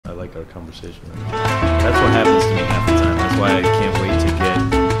like our conversation. That's what happens to me half the time. That's why I can't wait to get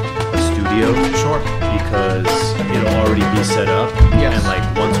a studio. Sure. Because it'll already be set up. Yes. And like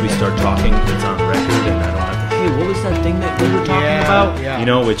once we start talking, it's on record, and I don't have to. Hey, what was that thing that we were talking about? Yeah. You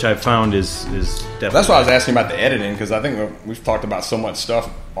know, which I found is definitely. That's why I was asking about the editing, because I think we've talked about so much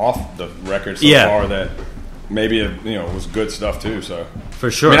stuff off the record so far that maybe it was good stuff too. So for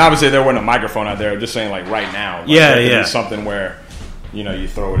sure. I mean, obviously there wasn't a microphone out there. Just saying, like right now. Like, there could be something where you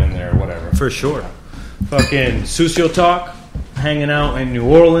throw it in there or whatever. For sure. Fucking Sucio Talk, hanging out in New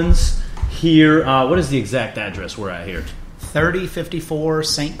Orleans. Here, what is the exact address we're at here? 3054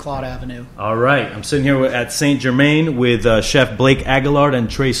 St. Claude Avenue. All right. I'm sitting here at St.Germain with Chef Blake Aguillard and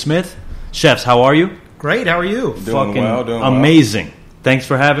Trey Smith. Chefs, how are you? Great. How are you? Doing well. Amazing. Thanks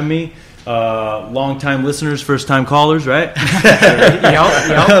for having me. Long-time listeners, first-time callers, right?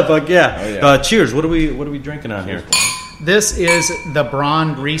 Yep. Fuck yeah. Cheers. What are we drinking on here? This is the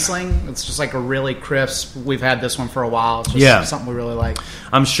Brand Riesling. It's just like a really crisp. We've had this one for a while. It's just something we really like.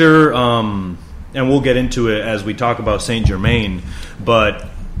 I'm sure, and we'll get into it as we talk about St.Germain, but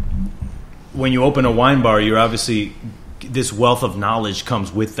when you open a wine bar, you're obviously, this wealth of knowledge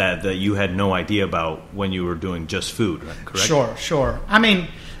comes with that you had no idea about when you were doing just food, right? Correct? Sure. I mean,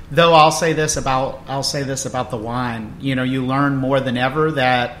 though I'll say this about the wine. You learn more than ever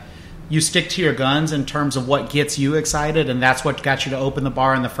that you stick to your guns in terms of what gets you excited, and that's what got you to open the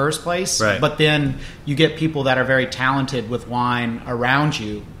bar in the first place. Right. But then you get people that are very talented with wine around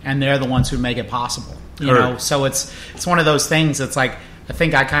you, and they're the ones who make it possible. You know, so it's one of those things. It's like, I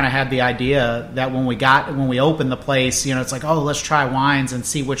think I kind of had the idea that when we opened the place, it's like, oh, let's try wines and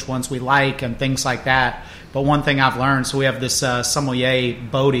see which ones we like and things like that. But one thing I've learned, so we have this sommelier,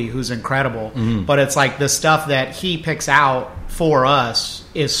 Bodie, who's incredible. Mm-hmm. But it's like the stuff that he picks out for us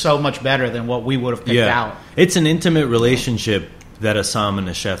is so much better than what we would have picked out. It's an intimate relationship that a som and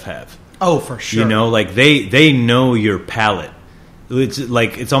a chef have. Oh, for sure. Like they know your palate.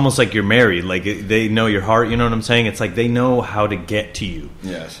 It's almost like you're married. Like they know your heart. You know what I'm saying? It's like they know how to get to you.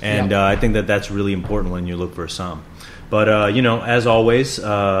 Yes. And I think that's really important when you look for a som. But, as always,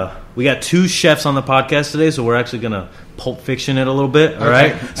 we got two chefs on the podcast today, so we're actually going to Pulp Fiction it a little bit, all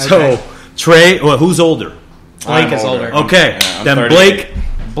right? Okay. So, Trey, who's older? Blake is older. Okay. I'm Then 38.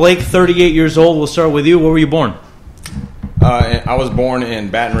 Blake, 38 years old. We'll start with you. Where were you born? I was born in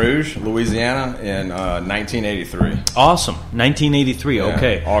Baton Rouge, Louisiana, in 1983. Awesome. 1983. Yeah,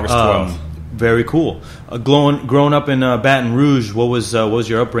 okay. August 12th. Very cool. Growing up in Baton Rouge, what was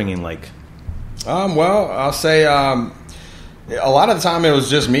your upbringing like? Well, I'll say a lot of the time it was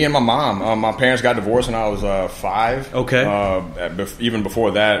just me and my mom. My parents got divorced when I was 5. Okay. Even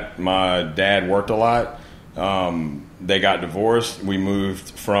before that, my dad worked a lot. They got divorced. We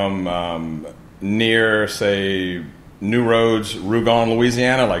moved from near, say, New Roads, Rougon,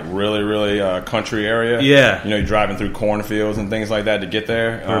 Louisiana, like really, really country area. Yeah. You're driving through cornfields and things like that to get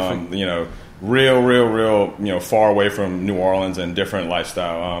there. Perfect. Real, far away from New Orleans and different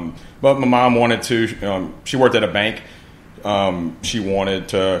lifestyle. But my mom wanted to. She worked at a bank. She wanted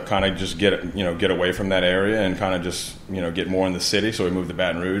to kind of just get away from that area and kind of just get more in the city. So we moved to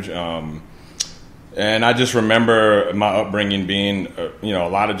Baton Rouge. And I just remember my upbringing being a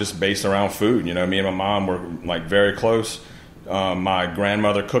lot of just based around food. Me and my mom were like very close. My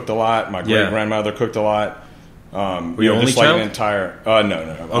grandmother cooked a lot. My great grandmother cooked a lot. Were you only child?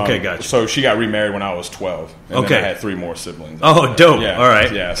 No. Okay, gotcha. So she got remarried when I was 12. And then I had 3 more siblings. Oh, dope. Yeah, all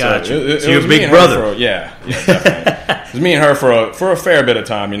right. Yeah, gotcha. So you're a big brother. Definitely. It was me and her for a fair bit of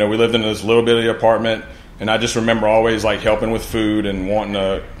time. We lived in this little bitty apartment, and I just remember always like helping with food and wanting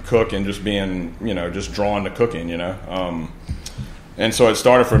to cook and just being, just drawn to cooking, And so it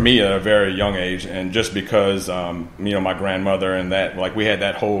started for me at a very young age, and just because, my grandmother and that, like we had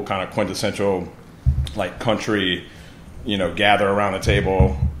that whole kind of quintessential like country, gather around the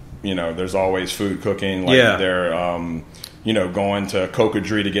table, there's always food cooking. Like they're, going to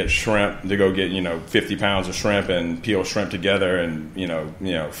Cocodrie to get shrimp, to go get, 50 pounds of shrimp and peel shrimp together and,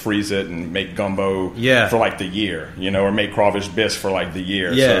 freeze it and make gumbo for like the year, or make crawfish bisque for like the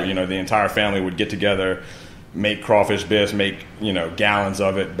year. Yeah. So, the entire family would get together, make crawfish bisque, make, gallons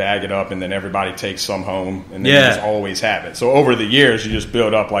of it, bag it up, and then everybody takes some home, and then you just always have it. So over the years, you just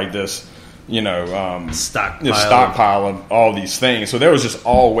build up like this, stockpile of all these things. So there was just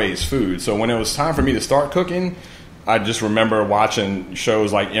always food. So when it was time for me to start cooking, I just remember watching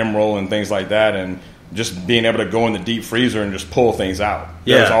shows like Emerald and things like that, and just being able to go in the deep freezer and just pull things out.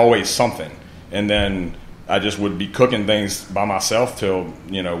 There was always something. And then I just would be cooking things by myself till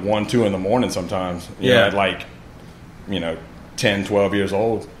 1, 2 in the morning sometimes. At like 10, 12 years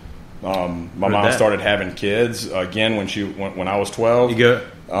old. My mom started having kids again when I was 12.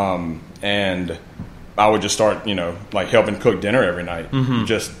 and I would just start, like helping cook dinner every night,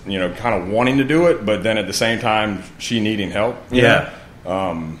 just, kind of wanting to do it, but then at the same time, she needing help. Yeah.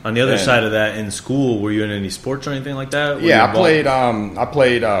 On the other side of that, in school, were you in any sports or anything like that? Yeah, I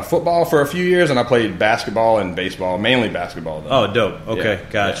played football for a few years, and I played basketball and baseball, mainly basketball, though. Oh, dope. Okay,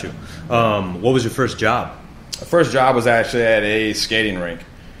 got you. What was your first job? The first job was actually at a skating rink.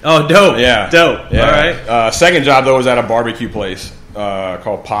 Oh, dope. Yeah. Dope. Yeah. All right. Second job, though, was at a barbecue place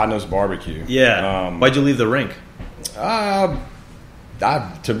called Podna's Barbecue. Yeah. Why'd you leave the rink? To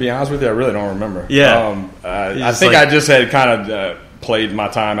be honest with you, I really don't remember. Yeah. I think I just had kind of played my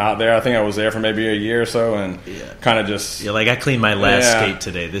time out there. I think I was there for maybe a year or so, and kind of just... You're like, I cleaned my last skate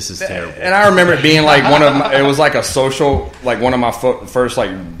today. This is terrible. And I remember it being like it was like a social, like one of my first like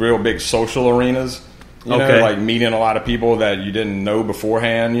real big social arenas. You know, like meeting a lot of people that you didn't know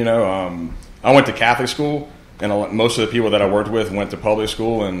beforehand. I went to Catholic school, and most of the people that I worked with went to public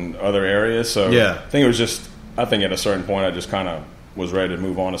school in other areas. So I think it was just, I think at a certain point I just kind of was ready to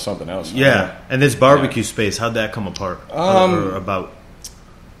move on to something else. Yeah. And this barbecue space, how'd that come apart? Or about?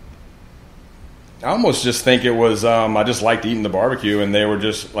 I almost just think it was, I just liked eating the barbecue, and they were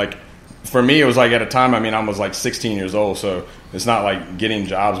just like, for me, it was like at a time, I was like 16 years old, so it's not like getting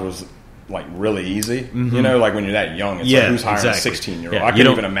jobs was like really easy. Like when you're that young, it's like, who's hiring a 16-year-old? I can't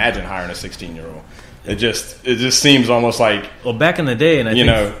even imagine hiring a 16-year-old. It just seems almost like... Well, back in the day, and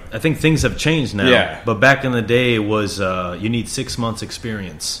I think things have changed now. Yeah. But back in the day, it was you need 6 months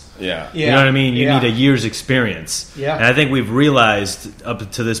experience. Yeah. You know what I mean? You need a year's experience. Yeah. And I think we've realized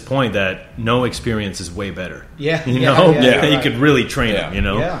up to this point that no experience is way better. Yeah. You could really train them,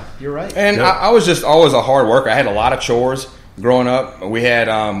 Yeah, you're right. And I was just always a hard worker. I had a lot of chores growing up. We had,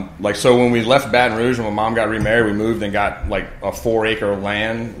 so when we left Baton Rouge, when my mom got remarried, we moved and got like a 4-acre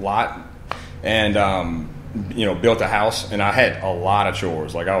land lot. And, built a house, and I had a lot of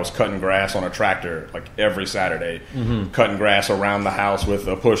chores. Like I was cutting grass on a tractor like every Saturday, cutting grass around the house with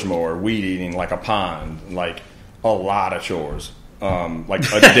a push mower, weed eating like a pond, like a lot of chores. Like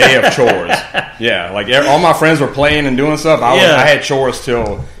a day of chores. Yeah, like all my friends were playing and doing stuff. I had chores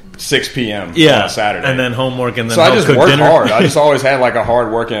till 6 p.m. on a Saturday. And then homework, and then so I just worked dinner. hard. I just always had like a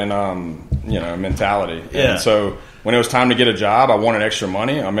hard working, mentality. Yeah. And so when it was time to get a job, I wanted extra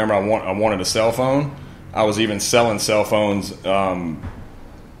money. I remember I wanted a cell phone. I was even selling cell phones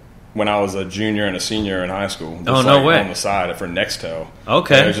when I was a junior and a senior in high school. Just no way. On the side for Nextel.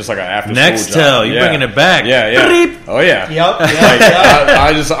 Okay. It was just like an after-school Nextel, job. you're bringing it back. Yeah. Beep. Oh, yeah. Yep.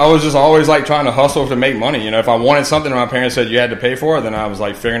 I was just always like trying to hustle to make money. If I wanted something and my parents said you had to pay for it, then I was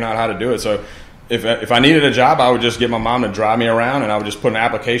like figuring out how to do it. So if I needed a job, I would just get my mom to drive me around, and I would just put an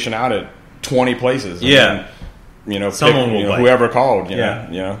application out at 20 places. Yeah. And someone will whoever called. We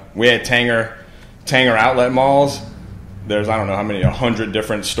had Tanger outlet malls. There's I don't know how many 100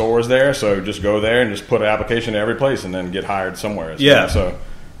 different stores there. So just go there and just put an application to every place, and then get hired somewhere. So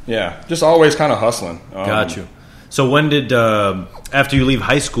just always kind of hustling. Got you. So when did after you leave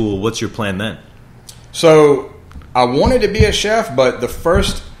high school, what's your plan then? So I wanted to be a chef, but the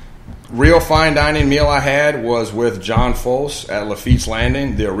first real fine dining meal I had was with John Folse at Lafitte's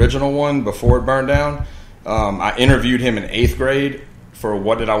Landing, the original one before it burned down. I interviewed him in 8th grade for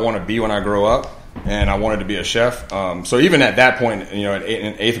what did I want to be when I grow up, and I wanted to be a chef. So even at that point, in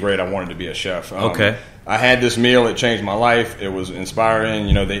 8th grade, I wanted to be a chef. Okay. I had this meal. It changed my life. It was inspiring.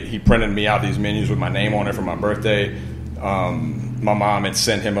 He printed me out these menus with my name on it for my birthday. My mom had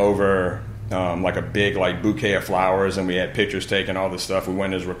sent him over like a big like bouquet of flowers, and we had pictures taken, all this stuff. We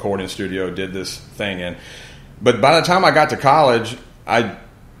went to his recording studio, did this thing, but by the time I got to college, I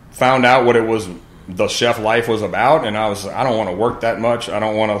found out what it was. The chef life was about, and I don't want to work that much. I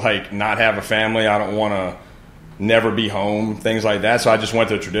don't want to like not have a family. I don't want to never be home, things like that. So I just went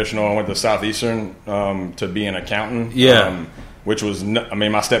to traditional. I went to Southeastern to be an accountant. Yeah. Which was, my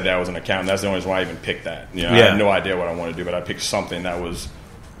stepdad was an accountant. That's the only reason why I even picked that. I had no idea what I wanted to do, but I picked something that was,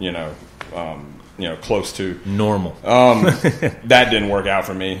 close to normal. That didn't work out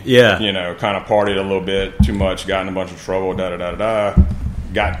for me. Yeah. Kind of partied a little bit too much, got in a bunch of trouble,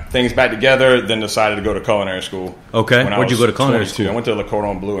 got things back together, then decided to go to culinary school. Okay. Where'd you go to culinary 22. school? I went to Le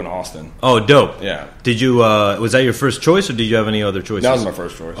Cordon Bleu in Austin. Oh, dope. Yeah. Did you, was that your first choice, or did you have any other choices? That was my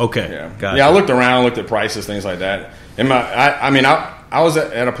first choice. Okay. Yeah. Gotcha. Yeah, I looked around, looked at prices, things like that. And I was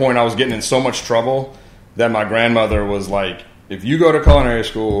at a point I was getting in so much trouble that my grandmother was like, if you go to culinary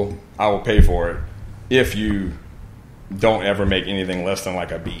school, I will pay for it if you don't ever make anything less than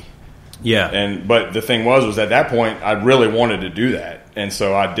like a B. Yeah. But the thing was at that point, I really wanted to do that. And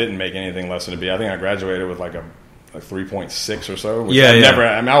so I didn't make anything less than a B. I think I graduated with like a 3.6 or so. Which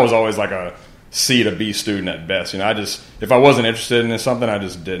I was always like C to B student at best. If I wasn't interested in something, I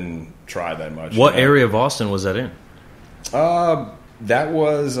just didn't try that much. What area of Austin was that in? That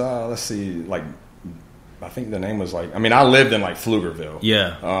was let's see, like I think the name was like. I mean, I lived in like Pflugerville.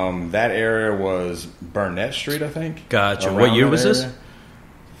 Yeah. That area was Burnett Street, I think. Gotcha. What year was this?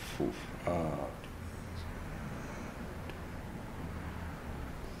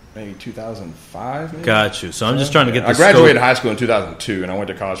 Maybe 2005. Maybe? Got you. So I'm just trying to get the I graduated high school in 2002, and I went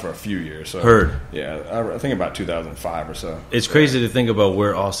to college for a few years. So Heard. Yeah, I think about 2005 or so. It's crazy to think about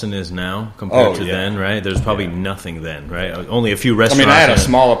where Austin is now compared to then, right? There's probably nothing then, right? Only a few restaurants. I mean, I had a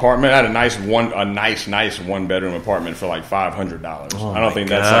small apartment. I had a nice one bedroom apartment for like $500. I don't think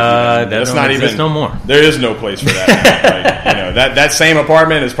that's not even no more. There is no place for that. That same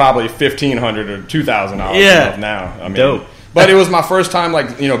apartment is probably $1,500 or $2,000 now. I mean, dope. But it was my first time,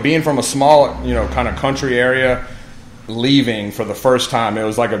 being from a small, kind of country area, leaving for the first time. It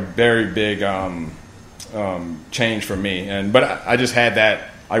was like a very big change for me. But I just had that.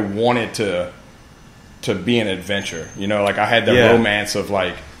 I wanted to be an adventure. I had the romance of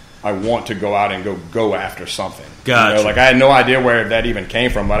I want to go out and go after something. Gotcha. I had no idea where that even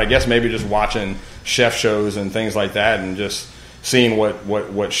came from. But I guess maybe just watching chef shows and things like that, and just seeing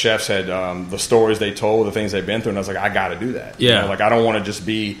what chefs had, the stories they told, the things they've been through, and I was like, I got to do that. Yeah. I don't want to just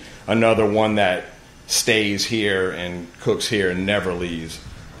be another one that stays here and cooks here and never leaves.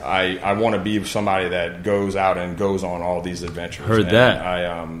 I want to be somebody that goes out and goes on all these adventures. Heard that.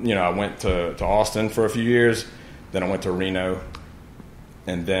 I went to Austin for a few years, then I went to Reno,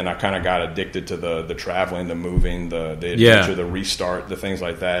 and then I kind of got addicted to the traveling, the moving, the adventure, the restart, the things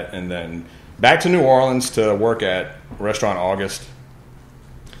like that, and then back to New Orleans to work at Restaurant August.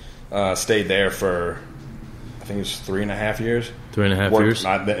 Stayed there for, I think it was 3.5 years. 3.5 years?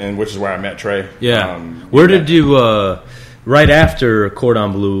 And which is where I met Trey. Yeah. Where did you, right after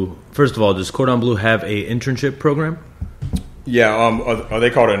Cordon Bleu, first of all, does Cordon Bleu have a internship program? Yeah,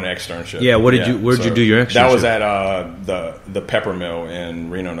 they called it an externship. Yeah, where'd you do your externship? That was at the Pepper Mill in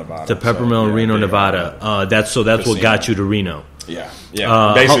Reno, Nevada. The Pepper Mill in Reno, Nevada. That's what got you to Reno. Yeah.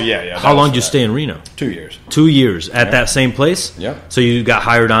 Basically, How long did you stay in Reno? 2 years. 2 years at that same place? Yeah. So you got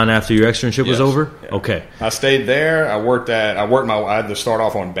hired on after your externship was over? Yeah. Okay. I stayed there. I had to start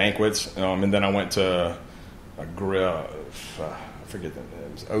off on banquets, and then I went to a grill. I forget the name.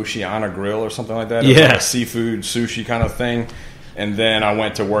 Oceana Grill or something like that. It was like a seafood sushi kind of thing. And then I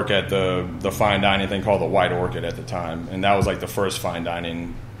went to work at the fine dining thing called the White Orchid at the time, and that was like the first fine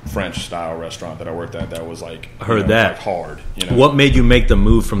dining French style restaurant that I worked at. That was like hard. What made you make the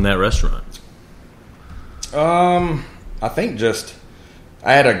move from that restaurant? I think just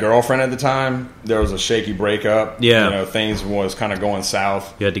I had a girlfriend at the time. There was a shaky breakup. Yeah, things was kind of going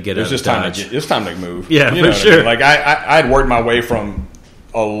south. You had to get it. It was just time to move. Yeah, for sure. I mean? I'd worked my way from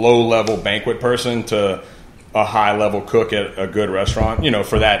a low level banquet person to a high level cook at a good restaurant.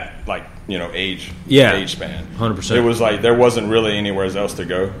 For that age span. 100%. It was there wasn't really anywhere else to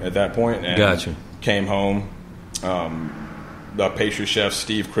go at that point. And gotcha. Came home. The pastry chef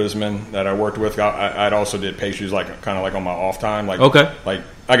Steve Krisman that I worked with, I'd also did pastries kind of on my off time. Okay.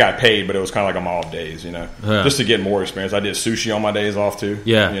 I got paid, but it was kind of on my off days, just to get more experience. I did sushi on my days off too.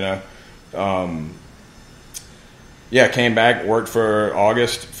 Yeah. Came back, worked for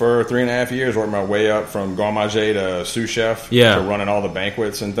August for 3.5 years, worked my way up from Grand Manger to sous chef to running all the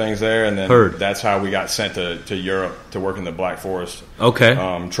banquets and things there. And then that's how we got sent to Europe to work in the Black Forest. Okay.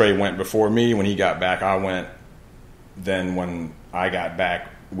 Trey went before me. When he got back, I went. Then when I got back,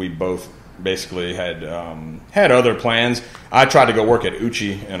 we both basically had other plans. I tried to go work at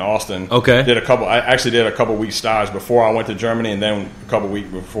Uchi in Austin. Okay. I actually did a couple weeks stage before I went to Germany, and then a couple weeks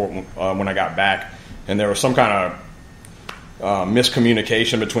before when I got back. And there was some kind of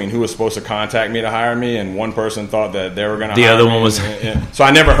miscommunication between who was supposed to contact me to hire me, and one person thought that they were going to hire me. The other one was... So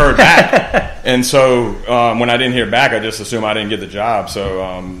I never heard back. And so when I didn't hear back, I just assumed I didn't get the job.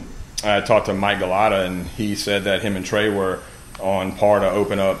 So I talked to Mike Galata, and he said that him and Trey were on par to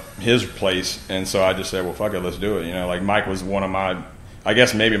open up his place. And so I just said, well, fuck it, let's do it. Mike was one of my... I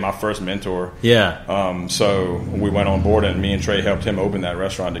guess maybe my first mentor. Yeah. So we went on board, and me and Trey helped him open that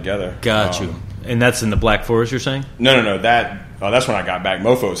restaurant together. Got you. And that's in the Black Forest, you're saying? No. That's when I got back.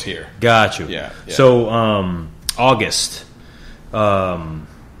 Mofo's here. Got you. Yeah. So August, that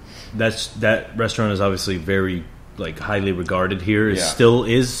restaurant is obviously very highly regarded here. It still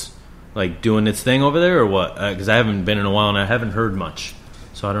is doing its thing over there, or what? Because I haven't been in a while and I haven't heard much,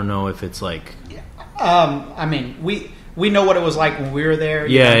 so I don't know if it's I mean, we know what it was like when we were there.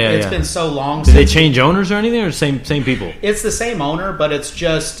 It's been so long. Did they change owners or anything, or same people? It's the same owner, but it's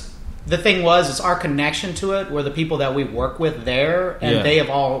just the thing is our connection to it were the people that we work with there, and they have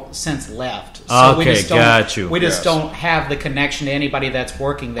all since left. So okay, got you. We just don't have the connection to anybody that's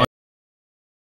working there.